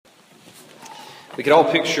We could all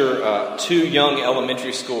picture two young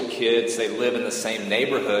elementary school kids. They live in the same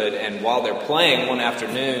neighborhood, and while they're playing one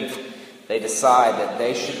afternoon, they decide that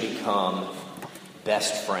they should become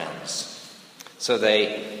best friends. So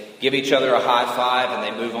they give each other a high five, and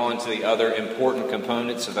they move on to the other important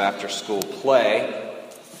components of after-school play.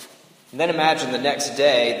 And then imagine the next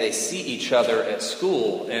day they see each other at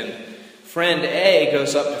school, and friend A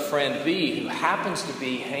goes up to friend B, who happens to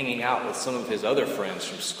be hanging out with some of his other friends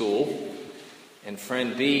from school. And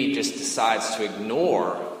friend B just decides to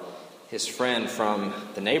ignore his friend from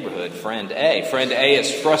the neighborhood, friend A. Friend A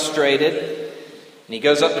is frustrated, and he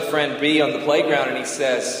goes up to friend B on the playground and he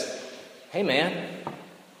says, "Hey man,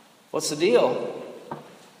 what's the deal?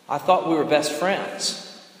 I thought we were best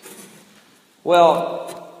friends."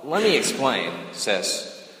 "Well, let me explain,"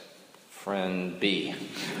 says friend B.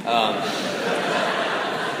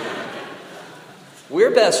 We're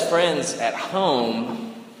best friends at home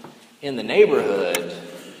in the neighborhood,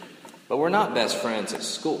 but we're not best friends at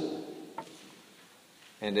school.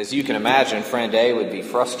 And as you can imagine, friend A would be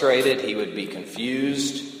frustrated, he would be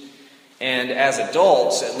confused. And as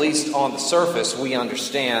adults, at least on the surface, we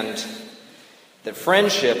understand that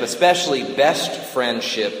friendship, especially best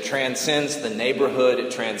friendship, transcends the neighborhood, it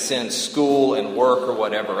transcends school and work or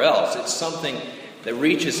whatever else. It's something that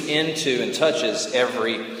reaches into and touches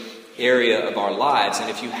every area of our lives. And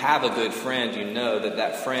if you have a good friend, you know that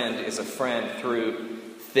that friend is a friend through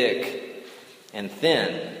thick and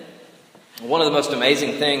thin. One of the most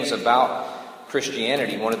amazing things about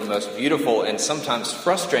Christianity, one of the most beautiful and sometimes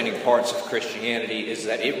frustrating parts of Christianity, is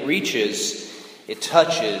that it reaches, it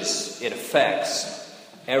touches, it affects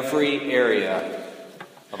every area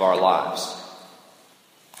of our lives.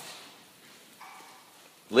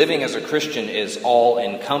 Living as a Christian is all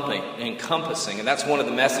encompassing, and that's one of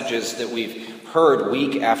the messages that we've heard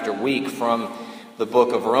week after week from the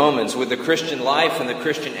book of Romans. With the Christian life and the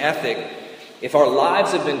Christian ethic, if our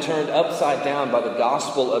lives have been turned upside down by the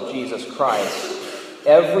gospel of Jesus Christ,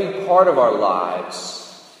 every part of our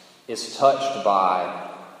lives is touched by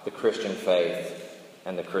the Christian faith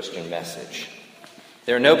and the Christian message.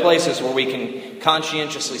 There are no places where we can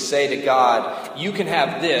conscientiously say to God, "You can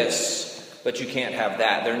have this, but you can't have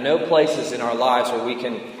that." There are no places in our lives where we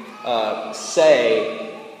can say,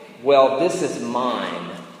 "Well, this is mine,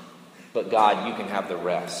 but God, you can have the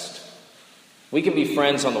rest." We can be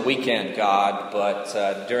friends on the weekend, God,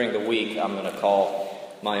 but during the week I'm going to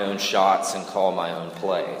call my own shots and call my own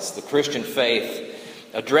plays. The Christian faith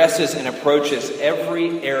addresses and approaches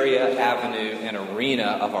every area, avenue, and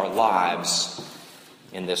arena of our lives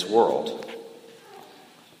in this world.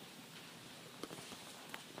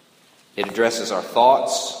 It addresses our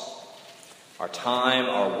thoughts, our time,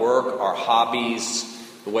 our work, our hobbies,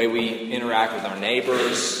 the way we interact with our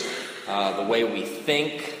neighbors, the way we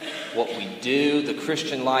think, what we do. The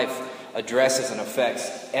Christian life addresses and affects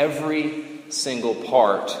every single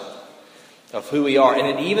part of who we are. And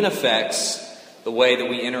it even affects the way that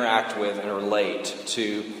we interact with and relate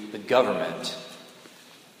to the government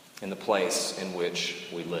in the place in which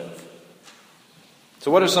we live. So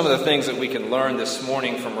what are some of the things that we can learn this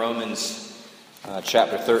morning from Romans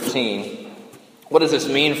chapter 13? What does this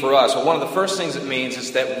mean for us? Well, one of the first things it means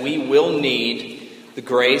is that we will need the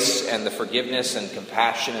grace and the forgiveness and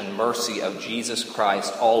compassion and mercy of Jesus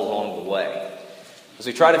Christ all along the way. As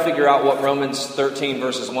we try to figure out what Romans 13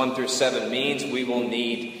 verses 1 through 7 means, we will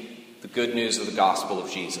need the good news of the gospel of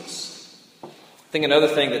Jesus. I think another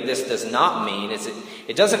thing that this does not mean is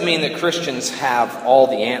it doesn't mean that Christians have all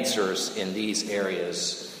the answers in these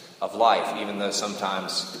areas of life, even though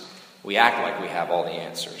sometimes we act like we have all the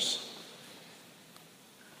answers.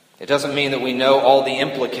 It doesn't mean that we know all the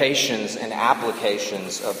implications and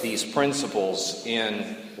applications of these principles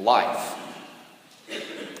in life.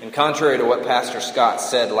 And contrary to what Pastor Scott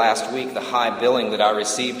said last week, the high billing that I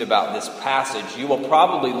received about this passage, you will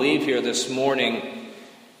probably leave here this morning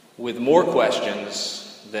with more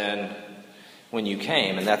questions than when you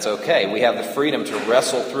came, and that's okay. We have the freedom to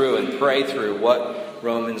wrestle through and pray through what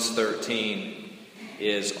Romans 13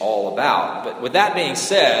 is all about. But with that being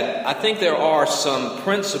said, I think there are some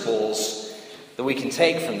principles that we can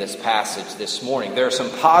take from this passage this morning. There are some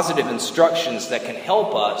positive instructions that can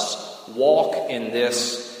help us walk in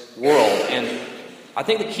this world. And I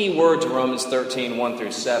think the key word to Romans 13, 1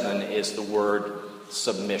 through 7 is the word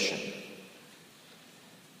submission.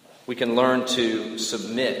 We can learn to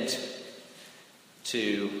submit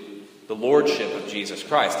to the lordship of Jesus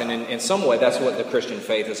Christ. And in some way, that's what the Christian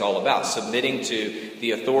faith is all about, submitting to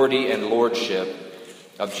the authority and lordship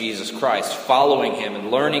of Jesus Christ, following him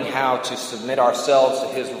and learning how to submit ourselves to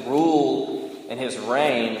his rule and his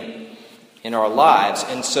reign in our lives.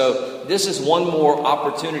 And so this is one more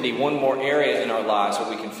opportunity, one more area in our lives where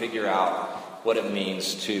we can figure out what it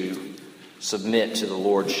means to submit to the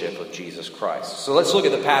lordship of Jesus Christ. So let's look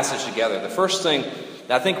at the passage together. The first thing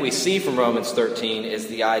that I think we see from Romans 13 is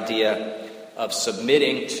the idea of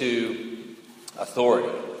submitting to authority.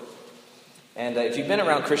 And if you've been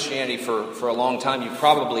around Christianity for a long time, you've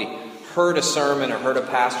probably heard a sermon or heard a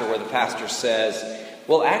pastor where the pastor says,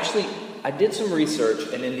 well, actually, I did some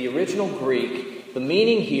research, and in the original Greek, the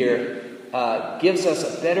meaning here gives us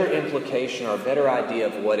a better implication or a better idea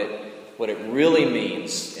of what it really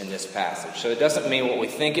means in this passage. So it doesn't mean what we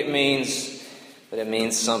think it means, but it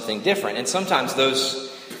means something different. And sometimes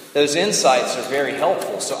those insights are very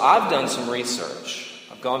helpful. So I've done some research.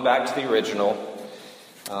 I've gone back to the original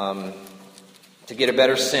to get a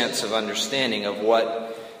better sense of understanding of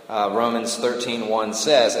what Romans 13:1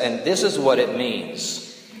 says. And this is what it means.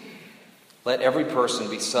 Let every person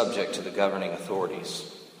be subject to the governing authorities.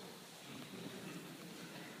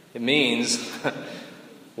 It means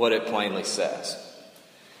what it plainly says.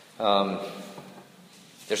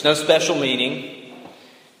 There's no special meaning.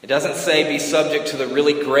 It doesn't say be subject to the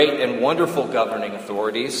really great and wonderful governing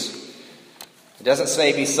authorities. It doesn't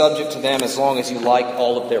say be subject to them as long as you like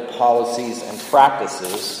all of their policies and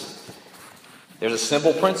practices. There's a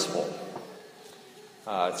simple principle.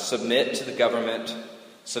 Submit to the government,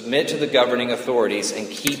 submit to the governing authorities, and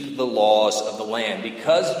keep the laws of the land.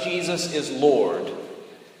 Because Jesus is Lord,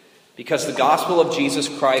 because the gospel of Jesus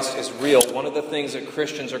Christ is real, one of the things that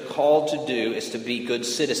Christians are called to do is to be good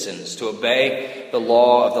citizens, to obey the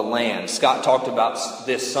law of the land. Scott talked about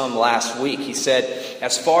this some last week. He said,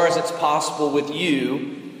 as far as it's possible with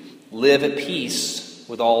you, live at peace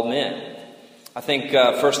with all men. I think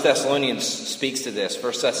 1 Thessalonians speaks to this.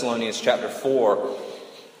 1 Thessalonians chapter 4,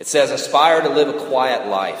 it says, aspire to live a quiet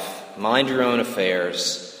life, mind your own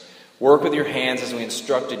affairs, work with your hands as we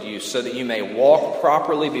instructed you, so that you may walk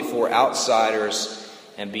properly before outsiders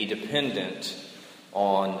and be dependent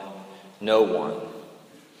on no one.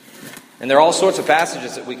 And there are all sorts of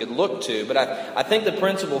passages that we could look to, but I think the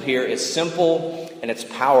principle here is simple and it's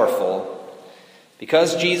powerful.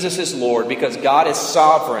 Because Jesus is Lord, because God is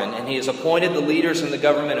sovereign, and He has appointed the leaders in the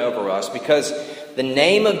government over us, because the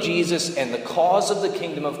name of Jesus and the cause of the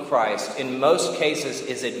kingdom of Christ in most cases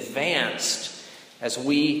is advanced as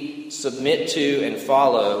we submit to and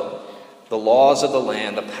follow the laws of the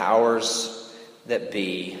land, the powers that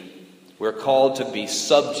be. We're called to be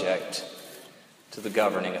subject to the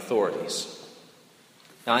governing authorities.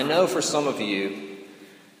 Now, I know for some of you,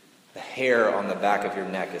 the hair on the back of your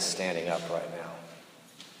neck is standing up right now.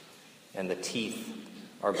 And the teeth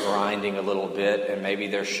are grinding a little bit, and maybe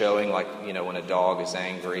they're showing like, when a dog is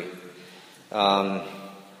angry. But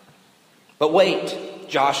wait,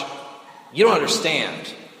 Josh, you don't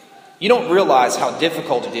understand. You don't realize how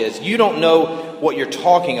difficult it is. You don't know what you're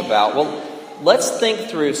talking about. Well, let's think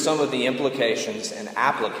through some of the implications and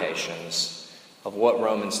applications of what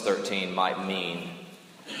Romans 13 might mean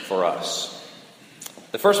for us.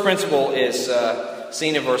 The first principle is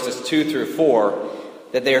seen in verses 2 through 4,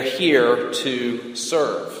 that they're here to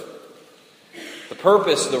serve. The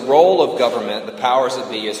purpose, the role of government, the powers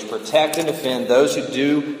that be, is to protect and defend those who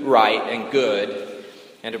do right and good,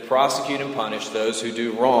 and to prosecute and punish those who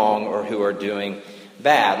do wrong or who are doing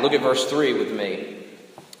bad. Look at verse 3 with me.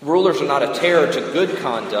 Rulers are not a terror to good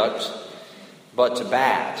conduct, but to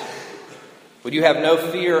bad. Would you have no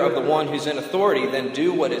fear of the one who's in authority? Then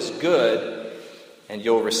do what is good, and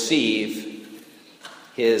you'll receive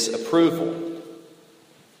his approval.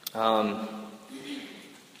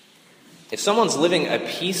 If someone's living a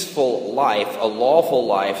peaceful life, a lawful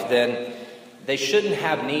life, then they shouldn't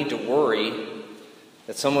have need to worry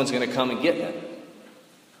that someone's going to come and get them.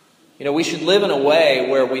 We should live in a way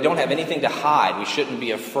where we don't have anything to hide. We shouldn't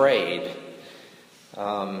be afraid.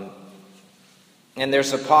 And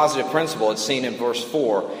there's a positive principle. It's seen in verse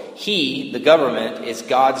 4. He, the government, is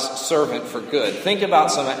God's servant for good. Think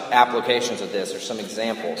about some applications of this or some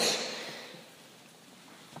examples.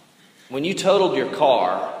 When you totaled your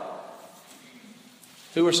car,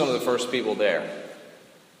 who were some of the first people there?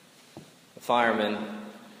 The firemen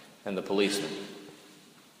and the policemen.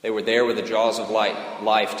 They were there with the jaws of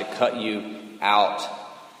life to cut you out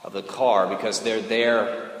of the car because they're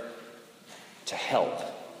there to help.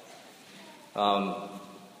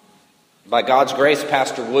 By God's grace,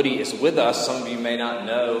 Pastor Woody is with us. Some of you may not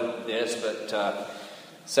know this, but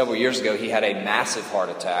several years ago he had a massive heart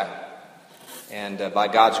attack. And by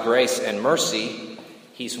God's grace and mercy,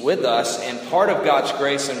 he's with us. And part of God's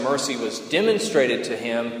grace and mercy was demonstrated to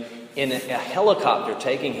him in a helicopter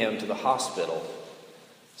taking him to the hospital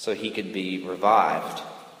so he could be revived.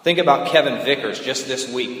 Think about Kevin Vickers just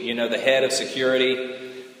this week, the head of security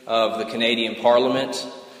of the Canadian Parliament.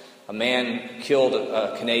 A man killed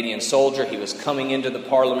a Canadian soldier. He was coming into the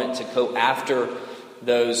Parliament to go after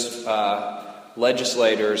those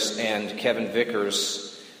legislators, and Kevin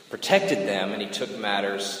Vickers protected them, and he took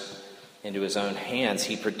matters into his own hands.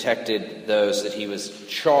 He protected those that he was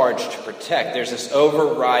charged to protect. There's this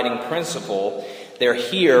overriding principle. They're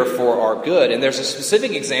here for our good. And there's a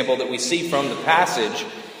specific example that we see from the passage.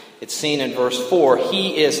 It's seen in verse 4.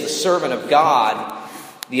 He is the servant of God,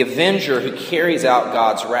 the avenger who carries out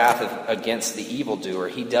God's wrath against the evildoer.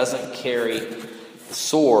 He doesn't carry the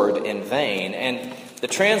sword in vain. And the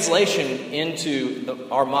translation into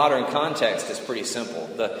our modern context is pretty simple.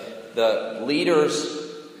 The leaders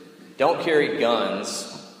don't carry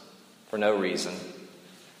guns for no reason.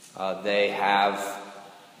 They have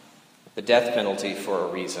the death penalty for a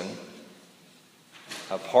reason.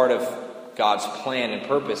 A part of God's plan and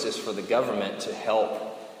purpose is for the government to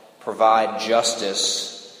help provide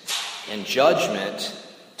justice and judgment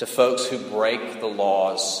to folks who break the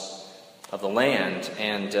laws of the land.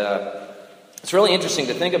 And it's really interesting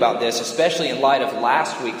to think about this, especially in light of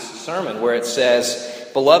last week's sermon where it says,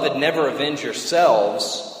 "Beloved, never avenge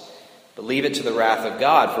yourselves, but leave it to the wrath of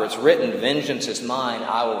God, for it's written, 'Vengeance is mine,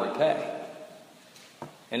 I will repay.'"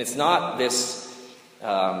 And it's not this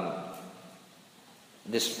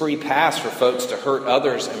free pass for folks to hurt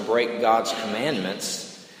others and break God's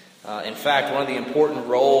commandments. In fact, one of the important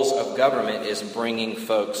roles of government is bringing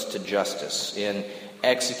folks to justice, in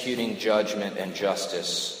executing judgment and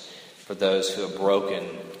justice for those who have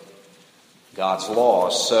broken God's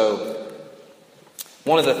laws. So,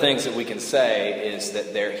 one of the things that we can say is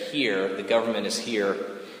that they're here, the government is here,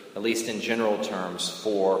 at least in general terms,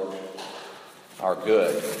 for our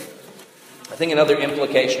good. I think another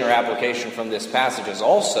implication or application from this passage is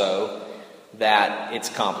also that it's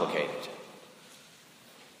complicated.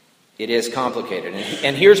 It is complicated.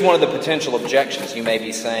 And here's one of the potential objections you may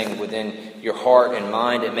be saying within your heart and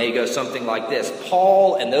mind. It may go something like this.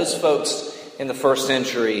 Paul and those folks in the first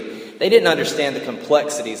century, they didn't understand the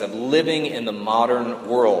complexities of living in the modern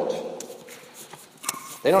world.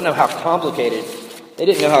 They didn't know how complicated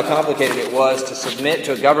it was to submit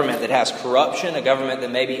to a government that has corruption, a government that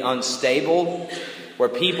may be unstable, where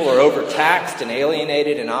people are overtaxed and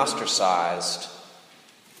alienated and ostracized.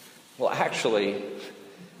 Well, actually,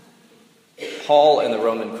 Paul and the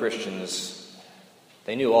Roman Christians,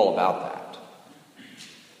 they knew all about that.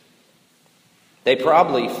 They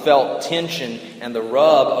probably felt tension and the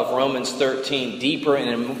rub of Romans 13 deeper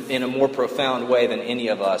and in a more profound way than any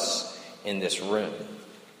of us in this room.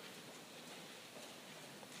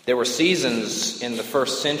 There were seasons in the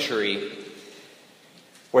first century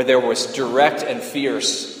where there was direct and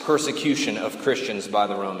fierce persecution of Christians by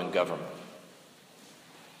the Roman government.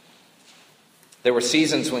 There were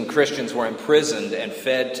seasons when Christians were imprisoned and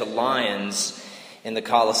fed to lions in the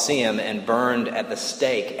Colosseum and burned at the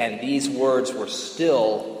stake, and these words were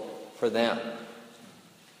still for them.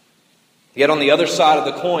 Yet on the other side of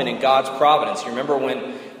the coin, in God's providence, you remember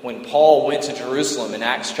when Paul went to Jerusalem in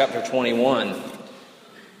Acts chapter 21,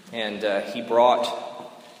 and he brought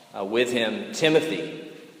with him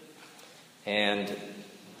Timothy, and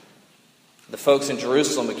the folks in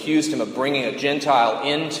Jerusalem accused him of bringing a Gentile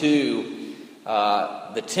into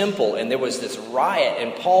the temple, and there was this riot,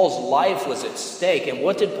 and Paul's life was at stake. And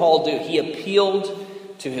what did Paul do? He appealed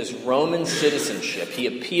to his Roman citizenship. He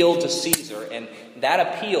appealed to Caesar, and that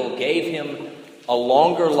appeal gave him a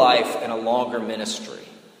longer life and a longer ministry.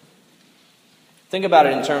 Think about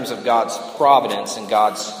it in terms of God's providence and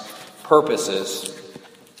God's purposes,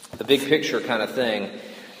 the big picture kind of thing.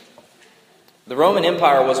 The Roman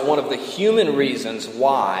Empire was one of the human reasons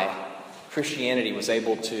why Christianity was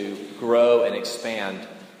able to grow and expand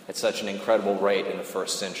at such an incredible rate in the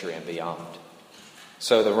first century and beyond.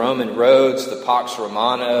 So the Roman roads, the Pax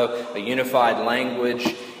Romana, a unified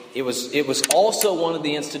language, it was also one of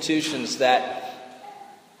the institutions that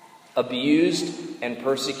abused and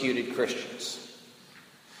persecuted Christians.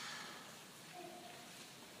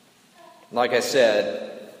 Like I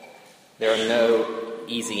said, there are no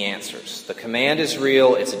easy answers. The command is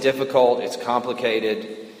real, it's difficult, it's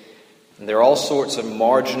complicated. And there are all sorts of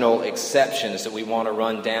marginal exceptions that we want to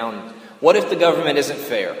run down. What if the government isn't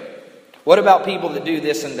fair? What about people that do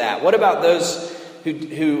this and that? What about those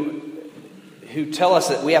who tell us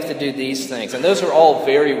that we have to do these things? And those are all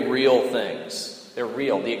very real things. They're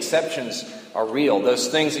real. The exceptions are real. Those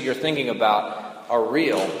things that you're thinking about are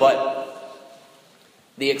real. But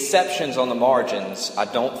the exceptions on the margins, I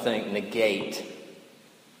don't think, negate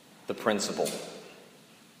the principle.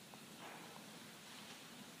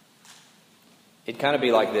 it'd kind of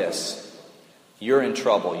be like this. You're in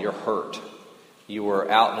trouble. You're hurt. You were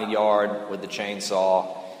out in the yard with the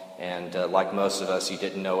chainsaw, and like most of us, you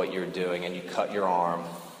didn't know what you were doing, and you cut your arm,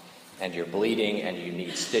 and you're bleeding, and you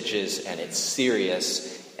need stitches, and it's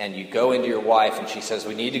serious. And you go into your wife, and she says,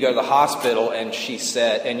 "We need to go to the hospital." And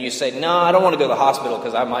you say, "No, I don't want to go to the hospital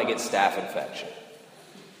because I might get staph infection."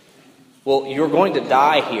 Well, you're going to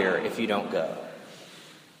die here if you don't go.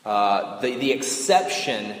 The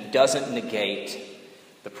exception doesn't negate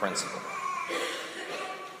the principle.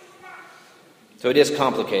 So it is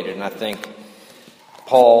complicated, and I think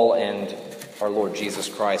Paul and our Lord Jesus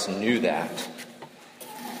Christ knew that.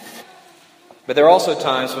 But there are also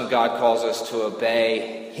times when God calls us to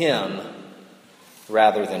obey Him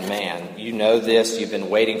rather than man. You know this. You've been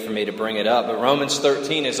waiting for me to bring it up. But Romans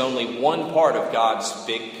 13 is only one part of God's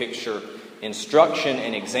big picture instruction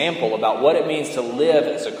and example about what it means to live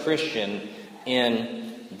as a Christian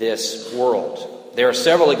in this world. There are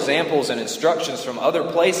several examples and instructions from other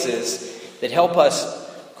places that help us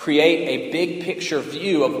create a big picture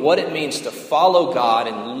view of what it means to follow God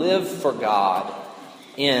and live for God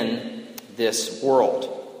in this world.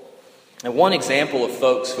 And one example of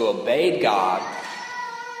folks who obeyed God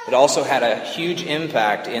but also had a huge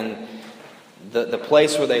impact in the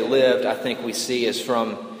place where they lived, I think we see, is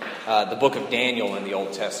from the book of Daniel in the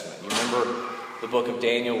Old Testament. You remember the book of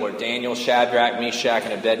Daniel where Daniel, Shadrach, Meshach,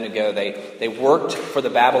 and Abednego, they worked for the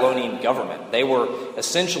Babylonian government. They were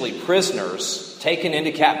essentially prisoners taken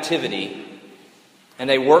into captivity, and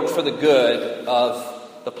they worked for the good of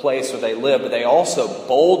the place where they lived, but they also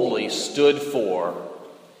boldly stood for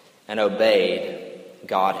and obeyed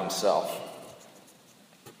God Himself.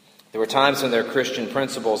 There were times when their Christian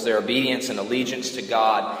principles, their obedience and allegiance to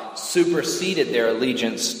God, superseded their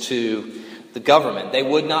allegiance to the government. They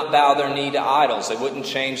would not bow their knee to idols. They wouldn't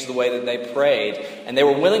change the way that they prayed. And they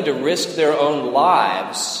were willing to risk their own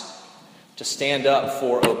lives to stand up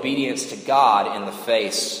for obedience to God in the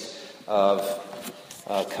face of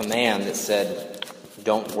a command that said,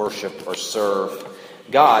 don't worship or serve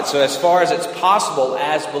God. So as far as it's possible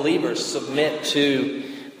as believers, submit to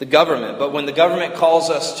the government. But when the government calls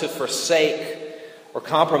us to forsake or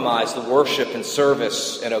compromise the worship and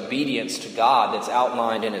service and obedience to God that's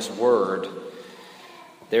outlined in His Word,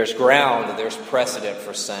 there's ground, there's precedent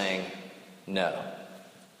for saying no.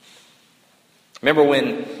 Remember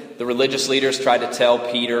when the religious leaders tried to tell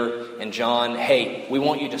Peter and John, hey, we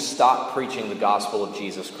want you to stop preaching the gospel of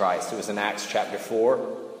Jesus Christ. It was in Acts chapter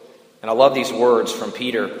 4. And I love these words from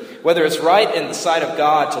Peter. Whether it's right in the sight of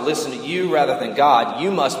God to listen to you rather than God, you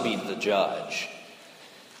must be the judge.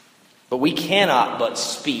 But we cannot but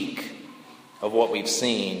speak of what we've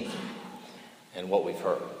seen and what we've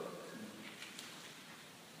heard.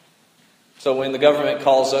 So when the government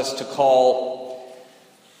calls us to call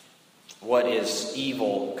what is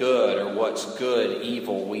evil good or what's good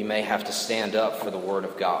evil, we may have to stand up for the Word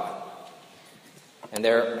of God. And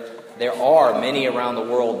there are many around the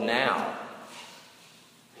world now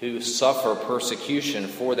who suffer persecution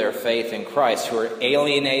for their faith in Christ, who are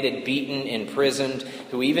alienated, beaten, imprisoned,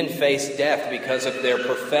 who even face death because of their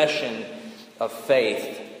profession of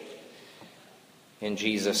faith in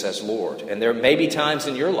Jesus as Lord. And there may be times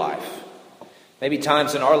in your life, maybe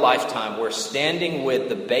times in our lifetime, where standing with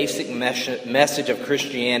the basic message of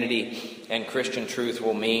Christianity and Christian truth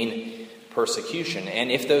will mean persecution. And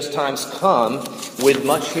if those times come, with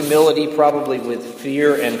much humility, probably with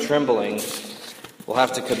fear and trembling, we'll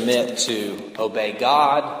have to commit to obey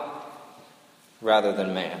God rather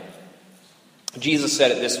than man. Jesus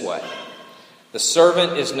said it this way, the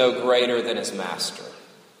servant is no greater than his master.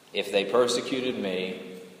 If they persecuted me,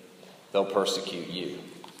 they'll persecute you.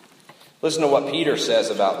 Listen to what Peter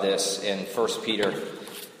says about this in 1 Peter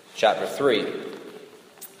chapter 3.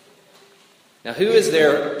 Now, who is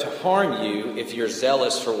there to harm you if you're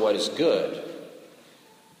zealous for what is good?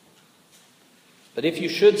 But if you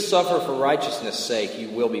should suffer for righteousness' sake, you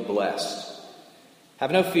will be blessed.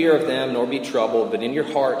 Have no fear of them, nor be troubled, but in your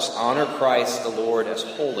hearts honor Christ the Lord as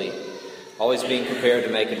holy, always being prepared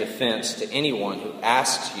to make a defense to anyone who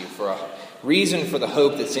asks you for a reason for the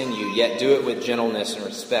hope that's in you, yet do it with gentleness and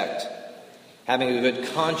respect, having a good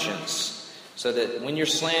conscience, so that when you're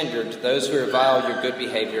slandered, those who revile your good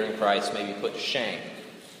behavior in Christ may be put to shame.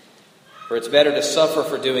 For it's better to suffer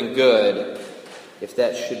for doing good, if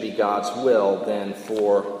that should be God's will, than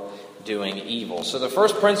for doing evil. So the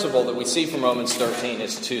first principle that we see from Romans 13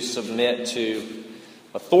 is to submit to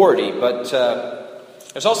authority. But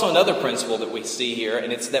there's also another principle that we see here,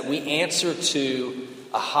 and it's that we answer to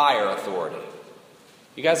a higher authority.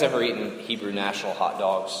 You guys ever eaten Hebrew National hot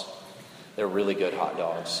dogs? They're really good hot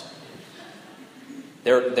dogs.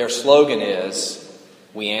 Their slogan is,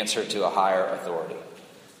 "We answer to a higher authority."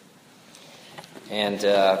 And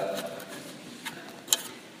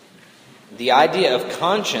the idea of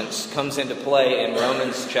conscience comes into play in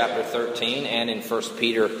Romans chapter 13 and in 1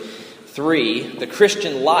 Peter 3. The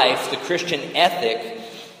Christian life, the Christian ethic,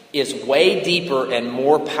 is way deeper and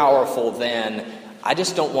more powerful than, "I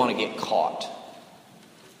just don't want to get caught."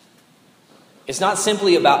 It's not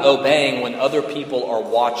simply about obeying when other people are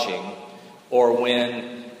watching or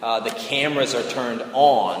when the cameras are turned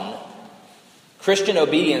on. Christian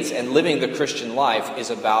obedience and living the Christian life is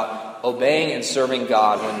about obeying and serving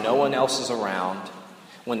God when no one else is around,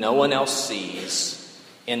 when no one else sees,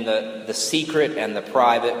 in the secret and the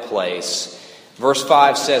private place. Verse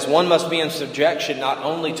 5 says, "One must be in subjection not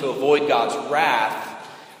only to avoid God's wrath,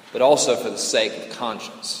 but also for the sake of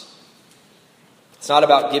conscience." It's not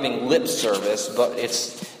about giving lip service, but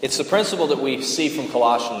it's the principle that we see from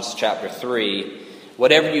Colossians chapter 3.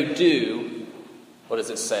 Whatever you do, what does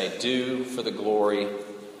it say? Do for the glory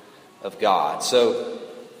of God. So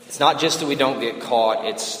it's not just that we don't get caught,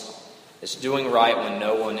 it's doing right when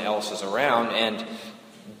no one else is around. And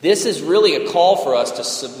this is really a call for us to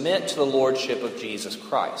submit to the lordship of Jesus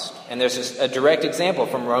Christ. And there's a direct example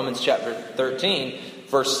from Romans chapter 13,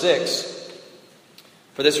 verse 6.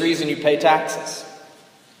 "For this reason you pay taxes."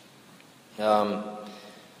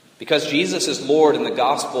 Because Jesus is Lord and the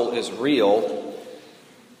gospel is real,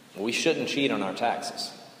 we shouldn't cheat on our taxes.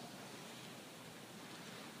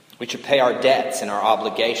 We should pay our debts and our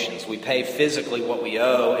obligations. We pay physically what we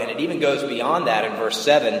owe, and it even goes beyond that in verse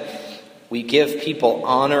 7. We give people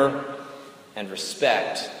honor and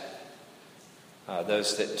respect,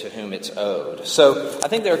 those to whom it's owed. So I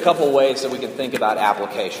think there are a couple ways that we can think about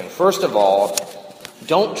application. First of all,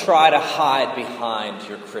 don't try to hide behind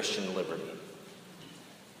your Christian liberty.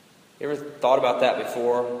 You ever thought about that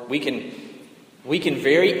before? We can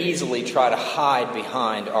very easily try to hide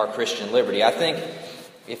behind our Christian liberty. I think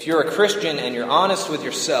if you're a Christian and you're honest with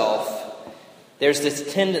yourself, there's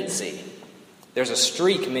this tendency, there's a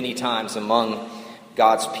streak many times among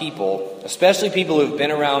God's people, especially people who've been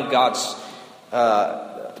around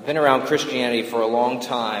Christianity for a long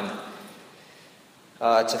time,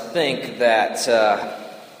 to think that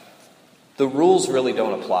the rules really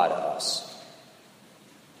don't apply to us.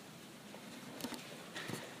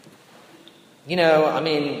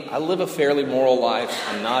 I live a fairly moral life.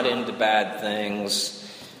 I'm not into bad things.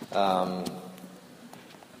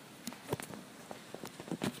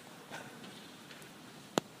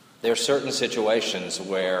 There are certain situations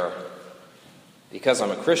where, because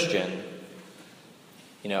I'm a Christian,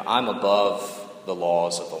 I'm above the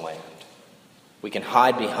laws of the land. We can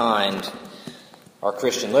hide behind our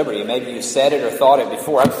Christian liberty. Maybe you said it or thought it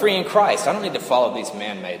before. I'm free in Christ. I don't need to follow these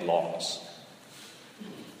man-made laws.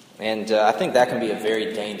 And I think that can be a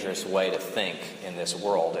very dangerous way to think in this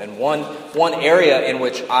world. And one area in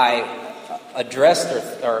which I addressed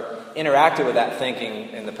or interacted with that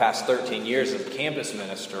thinking in the past 13 years as a campus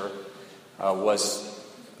minister was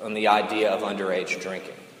on the idea of underage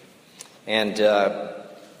drinking. And there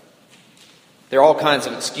are all kinds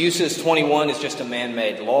of excuses. 21 is just a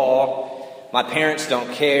man-made law. My parents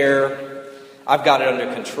don't care. I've got it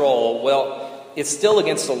under control. Well, it's still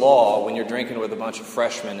against the law when you're drinking with a bunch of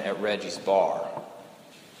freshmen at Reggie's bar.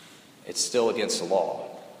 It's still against the law.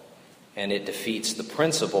 And it defeats the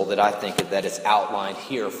principle that I think that is outlined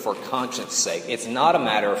here for conscience sake. It's not a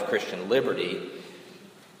matter of Christian liberty.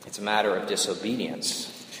 It's a matter of disobedience.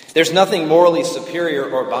 There's nothing morally superior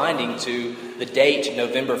or binding to the date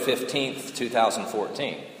November 15th,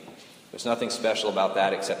 2014. There's nothing special about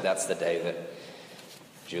that except that's the day that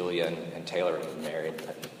Julia and Taylor are married.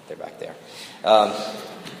 They're back there.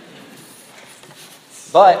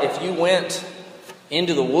 But if you went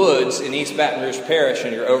into the woods in East Baton Rouge Parish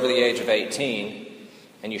and you're over the age of 18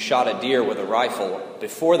 and you shot a deer with a rifle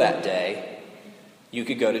before that day, you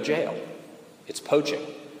could go to jail. It's poaching.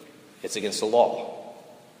 It's against the law.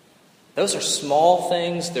 Those are small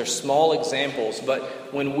things. They're small examples. But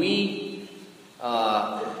when we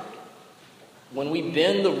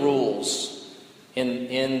bend the rules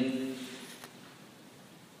in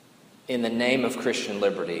the name of Christian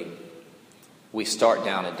liberty, we start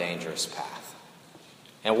down a dangerous path.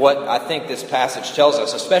 And what I think this passage tells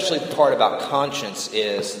us, especially the part about conscience,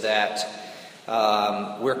 is that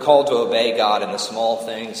we're called to obey God in the small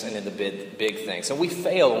things and in the big things. And we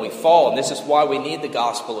fail and we fall, and this is why we need the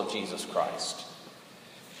gospel of Jesus Christ.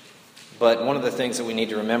 But one of the things that we need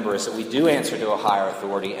to remember is that we do answer to a higher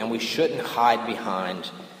authority, and we shouldn't hide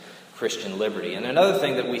behind Christian liberty. And another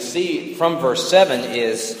thing that we see from verse 7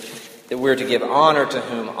 is that we're to give honor to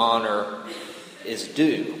whom honor is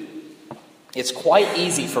due. It's quite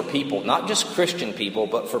easy for people, not just Christian people,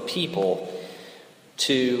 but for people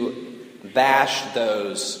to bash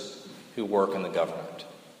those who work in the government.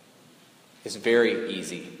 It's very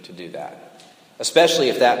easy to do that. Especially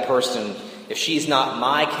if that person, if she's not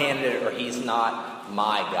my candidate or he's not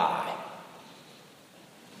my guy.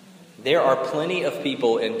 There are plenty of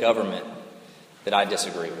people in government that I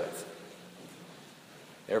disagree with.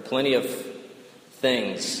 There are plenty of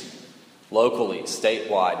things locally,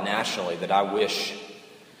 statewide, nationally that I wish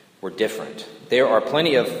were different. There are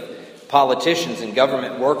plenty of politicians and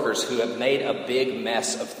government workers who have made a big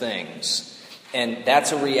mess of things. And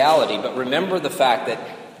that's a reality. But remember the fact that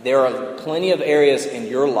there are plenty of areas in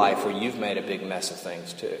your life where you've made a big mess of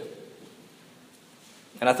things too.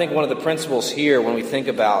 And I think one of the principles here when we think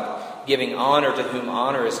about giving honor to whom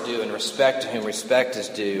honor is due and respect to whom respect is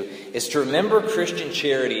due is to remember Christian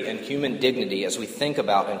charity and human dignity as we think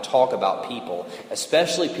about and talk about people,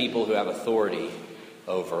 especially people who have authority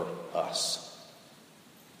over us.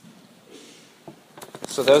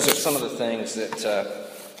 So those are some of the things that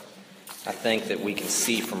I think that we can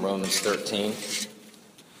see from Romans 13.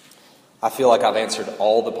 I feel like I've answered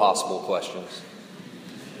all the possible questions.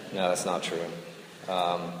 No, that's not true.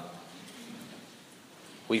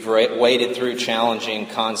 We've waded through challenging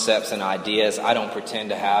concepts and ideas. I don't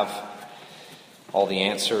pretend to have all the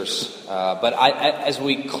answers. But as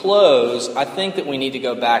we close, I think that we need to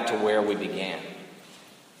go back to where we began.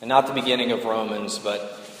 And not the beginning of Romans, but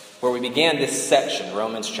where we began this section,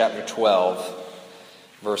 Romans chapter 12,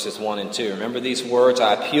 verses 1 and 2. Remember these words,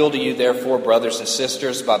 "I appeal to you, therefore, brothers and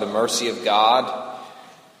sisters, by the mercy of God,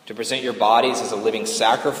 to present your bodies as a living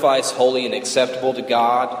sacrifice, holy and acceptable to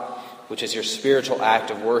God, which is your spiritual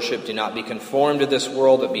act of worship. Do not be conformed to this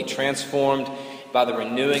world, but be transformed by the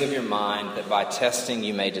renewing of your mind, that by testing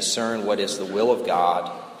you may discern what is the will of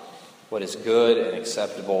God, what is good and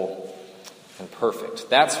acceptable and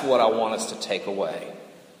perfect." That's what I want us to take away.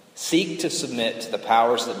 Seek to submit to the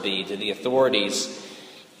powers that be, to the authorities,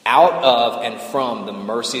 out of and from the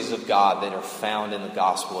mercies of God that are found in the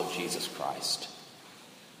gospel of Jesus Christ.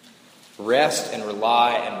 Rest and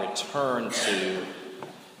rely and return to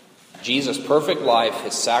Jesus' perfect life,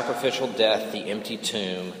 his sacrificial death, the empty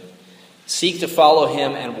tomb. Seek to follow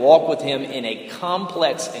him and walk with him in a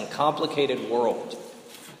complex and complicated world.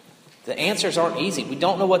 The answers aren't easy. We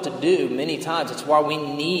don't know what to do many times. It's why we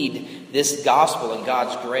need this gospel and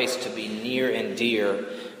God's grace to be near and dear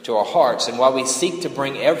to our hearts, and why we seek to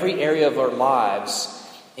bring every area of our lives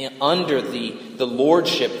under the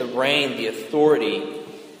lordship, the reign, the authority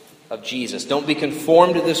of Jesus. Don't be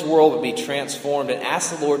conformed to this world, but be transformed, and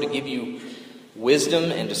ask the Lord to give you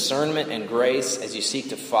wisdom and discernment and grace as you seek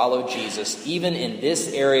to follow Jesus, even in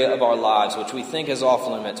this area of our lives, which we think is off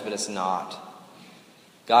limits, but it's not.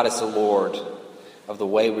 God is the Lord of the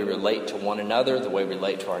way we relate to one another, the way we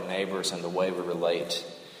relate to our neighbors, and the way we relate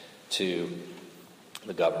to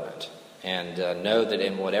the government. And know that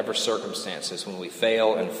in whatever circumstances, when we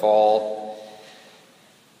fail and fall,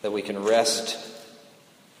 that we can rest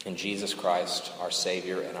in Jesus Christ, our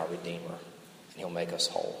Savior and our Redeemer. And he'll make us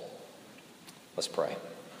whole. Let's pray.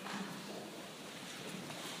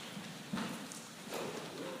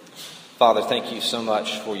 Father, thank you so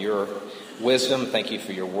much for your wisdom. Thank you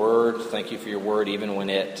for your word. Thank you for your word even when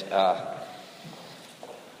it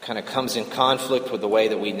kind of comes in conflict with the way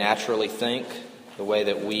that we naturally think, the way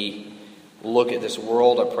that we look at this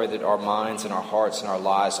world. I pray that our minds and our hearts and our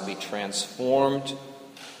lives will be transformed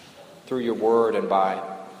through your word and by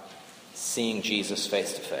seeing Jesus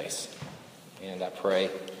face to face. And I pray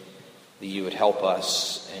that you would help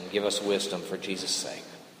us and give us wisdom for Jesus' sake.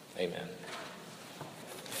 Amen.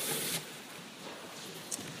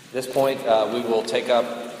 At this point, we will take up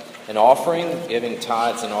an offering, giving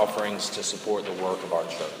tithes and offerings to support the work of our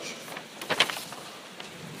church.